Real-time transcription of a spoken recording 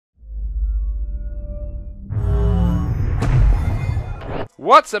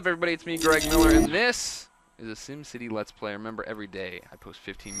What's up, everybody? It's me, Greg Miller, and this is a SimCity Let's Play. Remember, every day I post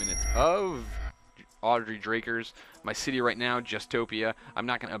 15 minutes of Audrey Draker's my city right now, Justopia. I'm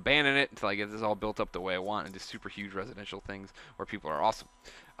not going to abandon it until I get this all built up the way I want and just super huge residential things where people are awesome.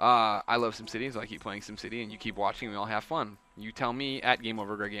 I love SimCity, so I keep playing SimCity, and you keep watching, and we all have fun. You tell me at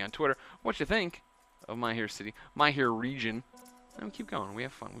GameOverGreggy on Twitter what you think of My Hero City, My Hero region, and we keep going. We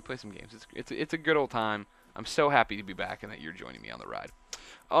have fun. We play some games. It's a good old time. I'm so happy to be back and that you're joining me on the ride.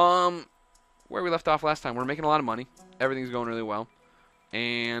 Where we left off last time, we're making a lot of money. Everything's going really well,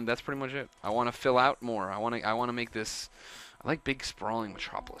 and that's pretty much it. I want to fill out more. I want to make this. I like big sprawling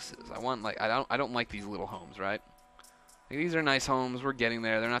metropolises. I don't like these little homes, right? Like, these are nice homes. We're getting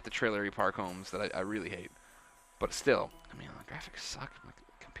there. They're not the trailery park homes that I really hate. But still, I mean, the graphics suck. My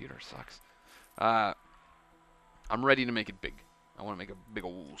computer sucks. I'm ready to make it big. I want to make a big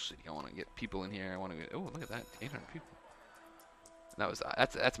old city. I want to get people in here. I want to get. Oh, look at that! 800 people.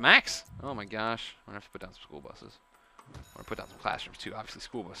 That's max. Oh my gosh! I'm gonna have to put down some school buses. I'm gonna put down some classrooms too. Obviously,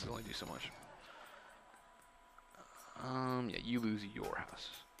 school buses only do so much. Yeah, you lose your house.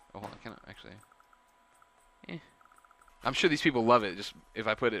 Oh, hold on. Can I actually? I'm sure these people love it. Just if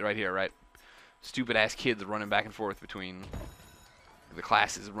I put it right here, right? Stupid ass kids running back and forth between the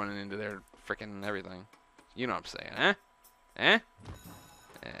classes, running into their frickin' everything. You know what I'm saying, eh? Eh?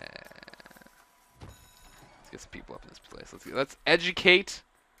 Let's get some people up in this place. Let's educate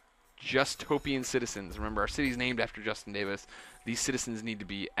Justopian citizens. Remember, our city's named after Justin Davis. These citizens need to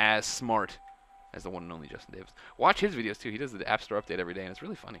be as smart as the one and only Justin Davis. Watch his videos too. He does the App Store update every day, and it's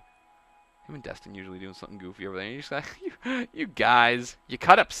really funny. Him and Destin usually doing something goofy over there. And you're just like, you guys, you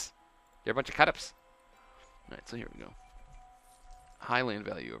cut-ups. You're a bunch of cut-ups. All right, so here we go. High land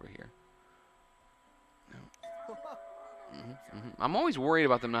value over here. I'm always worried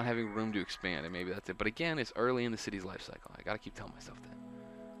about them not having room to expand, and maybe that's it. But again, it's early in the city's life cycle. I gotta keep telling myself that.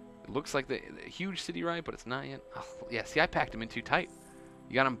 It looks like the huge city, right? But it's not yet. Oh, yeah, see, I packed them in too tight.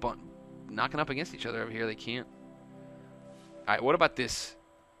 You got them knocking up against each other over here. They can't. All right, what about this?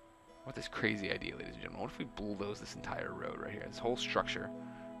 What this crazy idea, ladies and gentlemen? What if we bulldoze this entire road right here, this whole structure,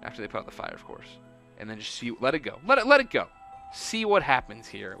 after they put out the fire, of course, and then just see, let it go, let it go. See what happens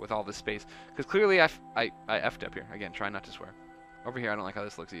here with all this space. Because clearly I effed up here. Again, try not to swear. Over here, I don't like how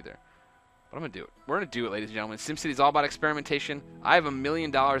this looks either. But I'm going to do it. We're going to do it, ladies and gentlemen. SimCity is all about experimentation. I have $1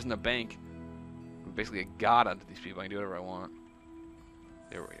 million in the bank. I'm basically a god unto these people. I can do whatever I want.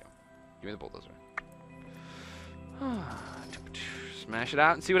 There we go. Give me the bulldozer. Smash it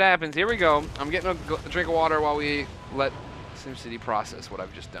out and see what happens. Here we go. I'm getting a drink of water while we let SimCity process what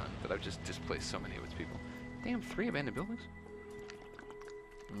I've just done. That I've just displaced so many of its people. Damn, 3 abandoned buildings?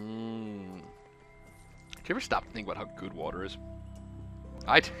 Do you ever stop to think about how good water is?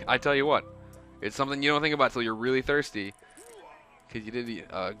 I tell you what, it's something you don't think about till you're really thirsty. Because you did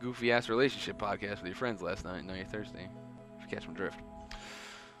a goofy-ass relationship podcast with your friends last night, and now you're thirsty. If you catch my drift.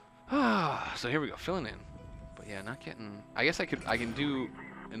 So here we go, filling in. But yeah, not getting... I guess I can do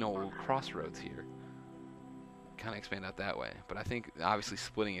an old crossroads here. Kind of expand out that way. But I think, obviously,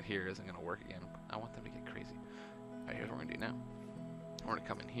 splitting it here isn't going to work again. I want them to get crazy. Alright, here's what we're going to do now. We're going to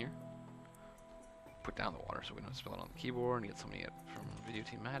come in here, put down the water so we don't spill it on the keyboard, and get somebody from the video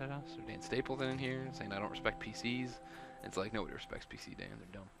team mad at us, or Dan Stapleton in here saying I don't respect PCs. And it's like, nobody respects PC, Dan.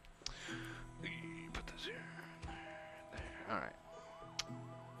 They're dumb. Put this here. There. Alright.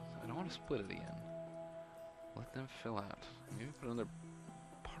 So I don't want to split it again. Let them fill out. Maybe put another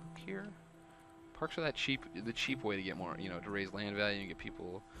park here. Parks are the cheap way to get more, to raise land value and get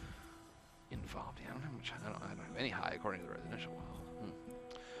people involved. Yeah, I don't have much. I don't have any high according to the residential well.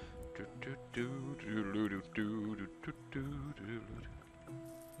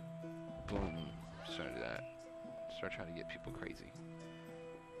 Boom. Start to do that. Start trying to get people crazy.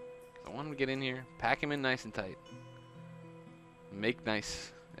 I want them to get in here, pack them in nice and tight. Make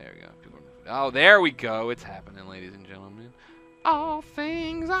nice. There we go. Oh, there we go. It's happening, ladies and gentlemen. All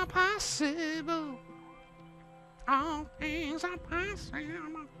things are possible. All things are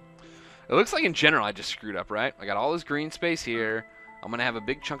possible. It looks like in general I just screwed up, right? I got all this green space here. I'm gonna have a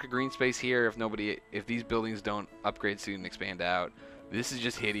big chunk of green space here if these buildings don't upgrade soon and expand out. This is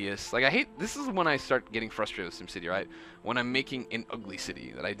just hideous. Like, this is when I start getting frustrated with SimCity, right? When I'm making an ugly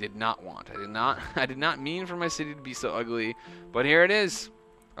city that I did not want. I did not mean for my city to be so ugly, but here it is.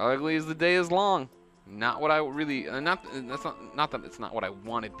 Ugly as the day is long. Not what I really, not that it's not what I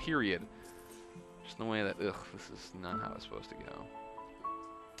wanted, period. Just in the way that, this is not how it's supposed to go.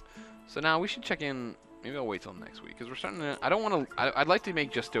 So now we should check in. Maybe I'll wait till next week, because we're starting to... I'd like to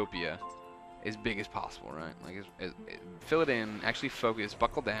make Justopia as big as possible, right? Like, fill it in, actually focus,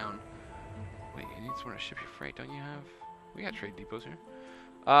 buckle down. Wait, you need somewhere to ship your freight, don't you have... We got trade depots here.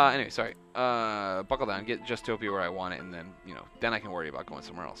 Anyway, sorry. Buckle down. Get Justopia where I want it, and then, you know, then I can worry about going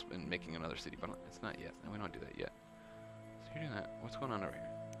somewhere else and making another city. But it's not yet. And we don't do that yet. So you're doing that. What's going on over here?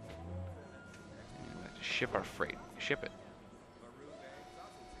 We have to ship our freight. Ship it.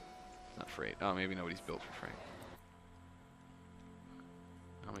 It's not freight. Oh, maybe nobody's built for freight.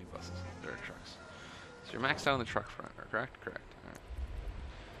 How many buses? There are trucks. So you're maxed out on the truck front, correct? Correct. All right.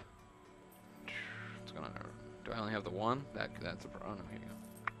 What's going on over? Do I only have the one? That's a problem. Oh, no, here you go.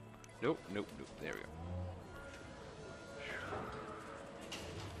 Nope, nope, nope. There we go.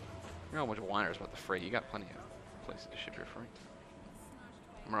 You know a bunch of whiners about the freight. You got plenty of places to ship your freight.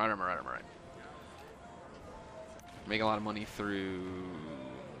 I'm right. Make a lot of money through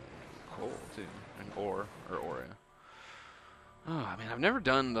coal, too. And ore, yeah. Oh, I mean, I've never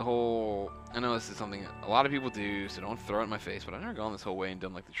done the whole... I know this is something a lot of people do, so don't throw it in my face, but I've never gone this whole way and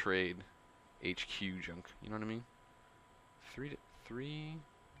done, like, the trade HQ junk. You know what I mean?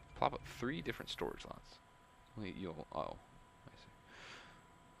 Plop up 3 different storage lots. Oh, I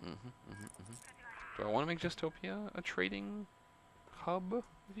see. Do I want to make Justopia a trading hub,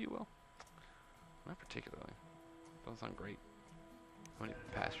 if you will? Not particularly. Doesn't sound great. How many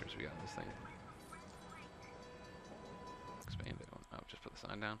pastures we got in this thing? Expand it. Oh, just put the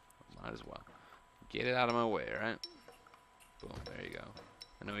sign down. Might as well. Get it out of my way, right? Boom, there you go.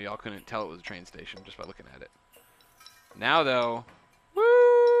 I know y'all couldn't tell it was a train station just by looking at it. Now, though,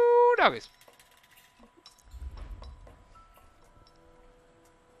 woo, doggies.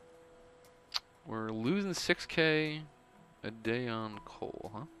 We're losing 6K a day on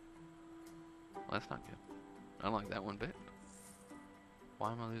coal, huh? Well, that's not good. I don't like that one bit.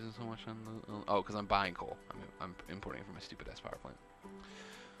 Why am I losing so much on the... Oh, because I'm buying coal. I'm importing from my stupid-ass power plant.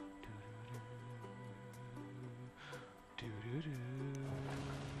 What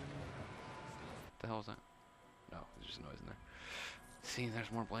the hell was that? No, there's just noise in there. See,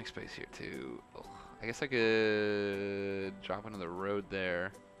 there's more blank space here, too. Ugh. I guess I could drop another road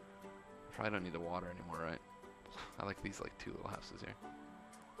there. Probably don't need the water anymore, right? I like these, like, 2 little houses here.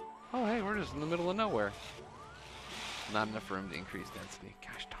 Oh, hey, we're just in the middle of nowhere. Not enough room to increase density.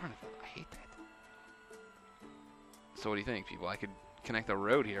 Gosh darn it, I hate that. So what do you think, people? I could connect a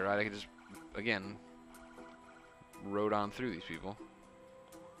road here, right? I could just, again, road on through these people.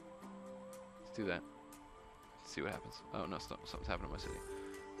 Let's do that. Let's see what happens. Oh, no, something's happening in my city.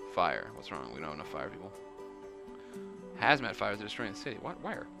 Fire. What's wrong? We don't have enough fire, people. Hazmat fires are destroying the city. What?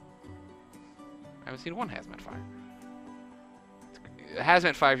 Where? I haven't seen one hazmat fire. A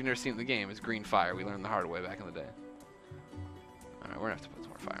hazmat fire, if you've never seen it in the game, is green fire. We learned the hard way back in the day. Alright, we're gonna have to put some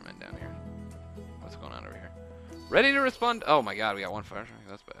more firemen down here. What's going on over here? Ready to respond. Oh my god, we got 1 fire truck.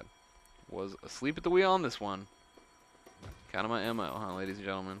 That's bad. Was asleep at the wheel on this one. Kind of my MO, huh, ladies and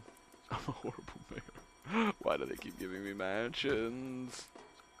gentlemen? I'm a horrible mayor. Why do they keep giving me mansions?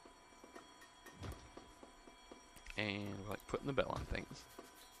 And we're like putting the bell on things.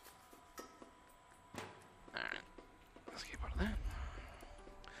 Alright. Let's keep out of that.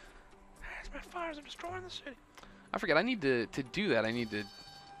 Hazmat fires are destroying the city. I forget, I need to do that, I need to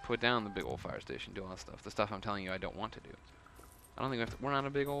put down the big old fire station, do all that stuff. The stuff I'm telling you I don't want to do. I don't think we have to, we're not a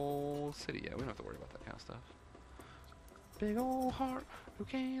big old city yet. We don't have to worry about that kind of stuff. Big old heart who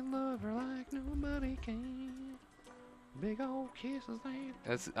can love her like nobody can. Big old kisses.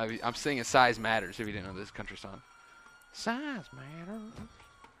 That's, I'm singing Size Matters if you didn't know this country song. Size matters.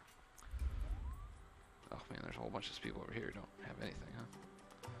 Oh man, there's a whole bunch of people over here who don't have anything,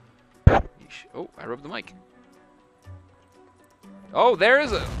 huh? Yeesh. Oh, I rubbed the mic. Oh, there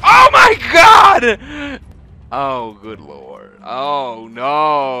is a... Oh my god! Oh, good lord. Oh,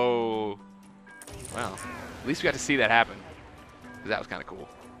 no. Well, at least we got to see that happen. Because that was kind of cool.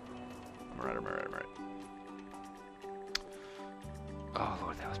 I'm right. Oh,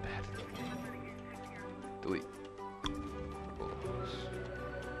 lord, that was bad. Delete.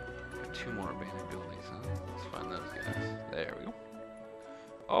 Got 2 more abandoned buildings, huh? Let's find those guys. There we go.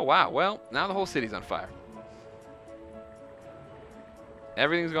 Oh, wow. Well, now the whole city's on fire.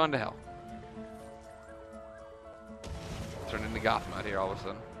 Everything's gone to hell. Turned into Gotham out here all of a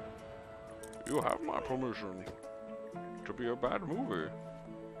sudden. You have my permission to be a bad movie.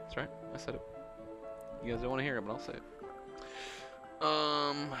 That's right. I said it. You guys don't want to hear it, but I'll say it.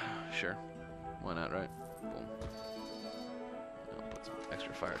 Sure. Why not, right? Boom. I'll put some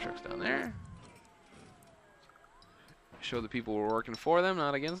extra fire trucks down there. Show the people we're working for them,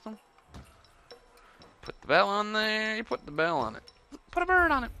 not against them. Put the bell on there. You put the bell on it. Put a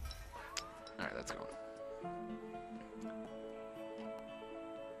bird on it. Alright, that's going.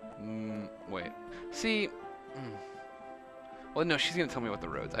 Wait. See. Well, no, she's going to tell me about the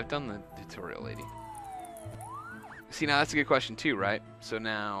roads. I've done the tutorial, lady. See, now that's a good question too, right? So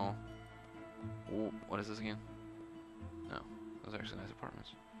now, what is this again? No, those are actually nice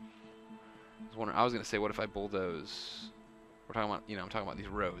apartments. I was gonna say, what if I bulldoze? We're talking about, I'm talking about these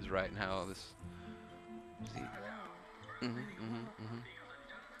roads, right? And how this. See,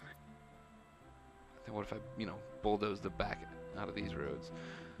 then what if I, bulldoze the back out of these roads?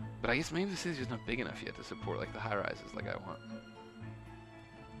 But I guess maybe the city's just not big enough yet to support like the high rises like I want.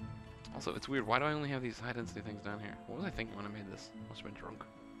 Also, it's weird. Why do I only have these high density things down here? What was I thinking when I made this? Must have been drunk.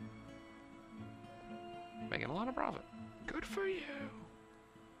 Making a lot of profit. Good for you.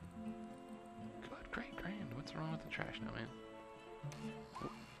 Good, great, grand. What's wrong with the trash now, man?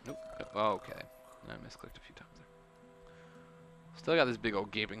 Nope. Oh, okay. I misclicked a few times there. Still got this big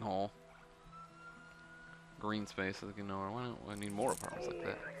old gaping hole. Green space looking nowhere. Why don't I need more apartments like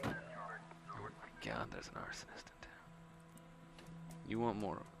that? Oh my god, there's an arsonist in town. You want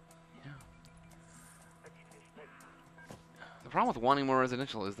more? Yeah. The problem with wanting more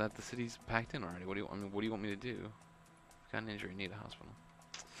residential is that the city's packed in already. What do you want me to do? Got an injury, need a hospital.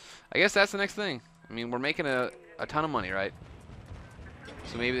 I guess that's the next thing. I mean, we're making a ton of money, right?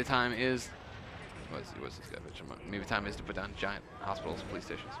 So maybe the time is. What's this guy bitching about? Maybe the time is to put down giant hospitals and police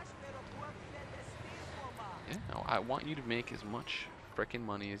stations. Yeah, no, I want you to make as much frickin'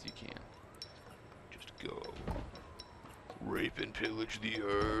 money as you can. Just go. Rape and pillage the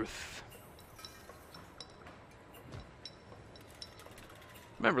earth.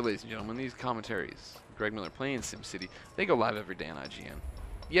 Remember, ladies and gentlemen, these commentaries, Greg Miller playing SimCity, they go live every day on IGN.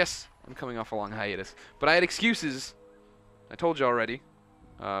 Yes, I'm coming off a long hiatus, but I had excuses. I told you already.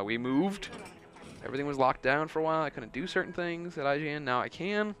 We moved. Everything was locked down for a while. I couldn't do certain things at IGN. Now I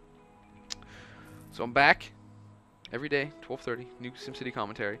can. So I'm back every day, 12:30, new SimCity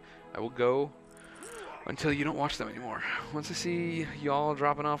commentary. I will go until you don't watch them anymore. Once I see y'all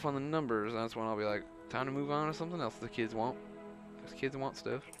dropping off on the numbers, that's when I'll be like, time to move on to something else the kids want. Because kids want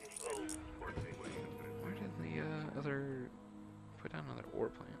stuff. Where did the other... Put down another ore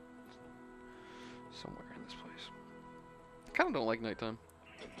plant. Somewhere in this place. I kind of don't like nighttime.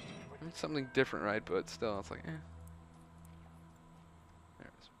 I mean, something different, right? But still, it's like, eh. There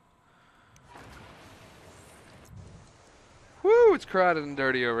it is. Woo! It's crowded and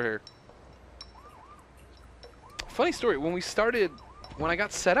dirty over here. Funny story. When I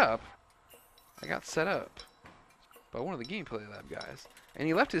got set up by one of the gameplay lab guys, and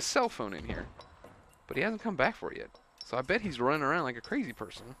he left his cell phone in here, but he hasn't come back for it yet. So I bet he's running around like a crazy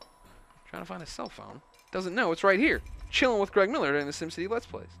person, trying to find his cell phone. Doesn't know it's right here, chilling with Greg Miller in the SimCity Let's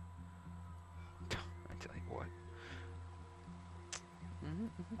Plays. I tell you what.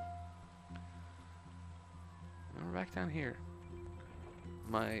 And we're back down here.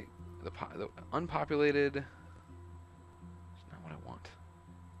 The unpopulated. It's not what I want.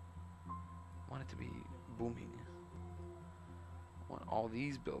 I want it to be booming. I want all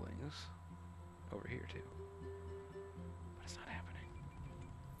these buildings over here too. But it's not happening.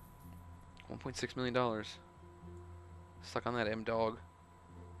 $1.6 million. Stuck on that M-Dog.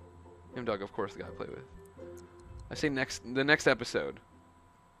 M-Dog, of course, the guy I play with. I say the next episode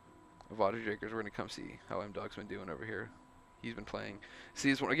of Audrey Jakers, we're going to come see how M-Dog's been doing over here. He's been playing.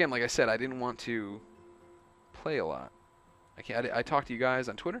 See, this one, again, like I said, I didn't want to play a lot. I talked to you guys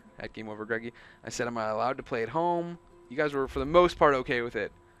on Twitter, at GameOverGreggy. I said, am I allowed to play at home? You guys were, for the most part, okay with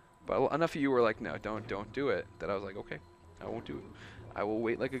it. But enough of you were like, no, don't do it. That I was like, okay, I won't do it. I will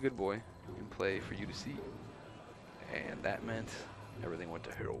wait like a good boy and play for you to see. And that meant everything went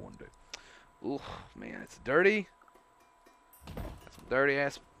to hell one day. Ooh, man, it's dirty. Got some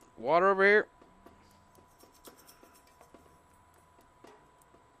dirty-ass water over here.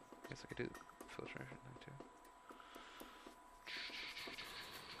 Guess I could do filtration thing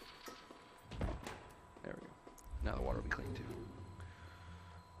too. There we go. Now the water will be clean too.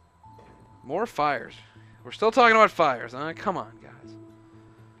 More fires. We're still talking about fires, huh? Come on, guys.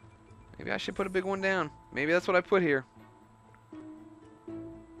 Maybe I should put a big one down. Maybe that's what I put here.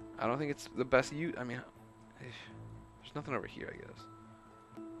 I don't think it's the best use. I mean, there's nothing over here, I guess.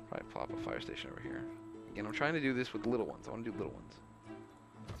 Probably plop a fire station over here. Again, I'm trying to do this with little ones. I want to do little ones.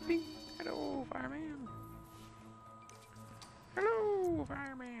 Bing. Hello, fireman. Hello,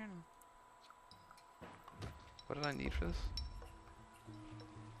 fireman. What did I need for this?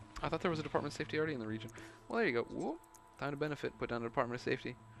 I thought there was a Department of Safety already in the region. Well, there you go. Whoop. Time to benefit. Put down a Department of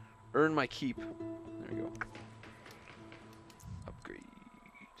Safety. Earn my keep. There you go. Upgrade.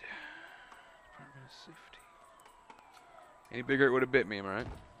 Department of Safety. Any bigger, it would have bit me, am I right?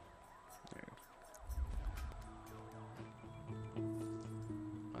 There you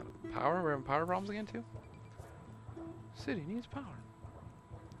go. Power? We're having power problems again, too? City needs power.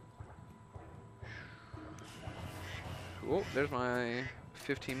 Oh, there's my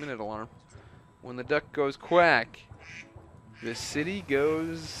 15-minute alarm. When the duck goes quack, the city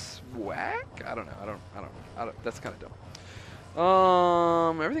goes whack? I don't know. I don't. That's kind of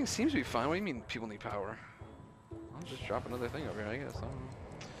dumb. Everything seems to be fine. What do you mean people need power? I'll just drop another thing over here, I guess. I don't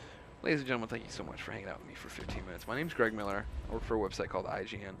know. Ladies and gentlemen, thank you so much for hanging out with me for 15 minutes. My name's Greg Miller. I work for a website called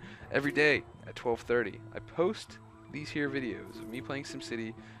IGN. Every day at 12:30, I post these here videos of me playing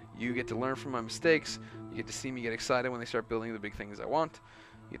SimCity. You get to learn from my mistakes. You get to see me get excited when they start building the big things I want.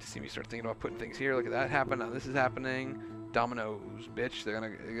 You get to see me start thinking about putting things here. Look at that happen. Now this is happening. Dominoes, bitch. They're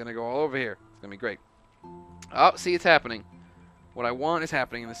gonna go all over here. It's gonna be great. Oh, see, it's happening. What I want is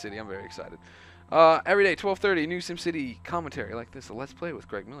happening in the city. I'm very excited. Every day, 12:30, new SimCity commentary like this. A Let's Play with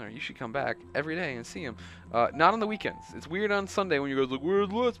Greg Miller. You should come back every day and see him. Not on the weekends. It's weird on Sunday when you go like,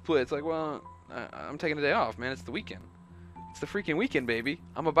 "Where's Let's Play?" It's like, well, I'm taking a day off, man. It's the weekend. It's the freaking weekend, baby.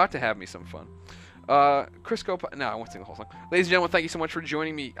 I'm about to have me some fun. Crisco. No, I won't sing the whole song. Ladies and gentlemen, thank you so much for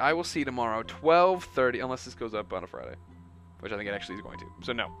joining me. I will see you tomorrow, 12:30, unless this goes up on a Friday, which I think it actually is going to.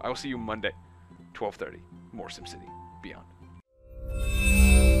 So no, I will see you Monday, 12:30. More SimCity Beyond.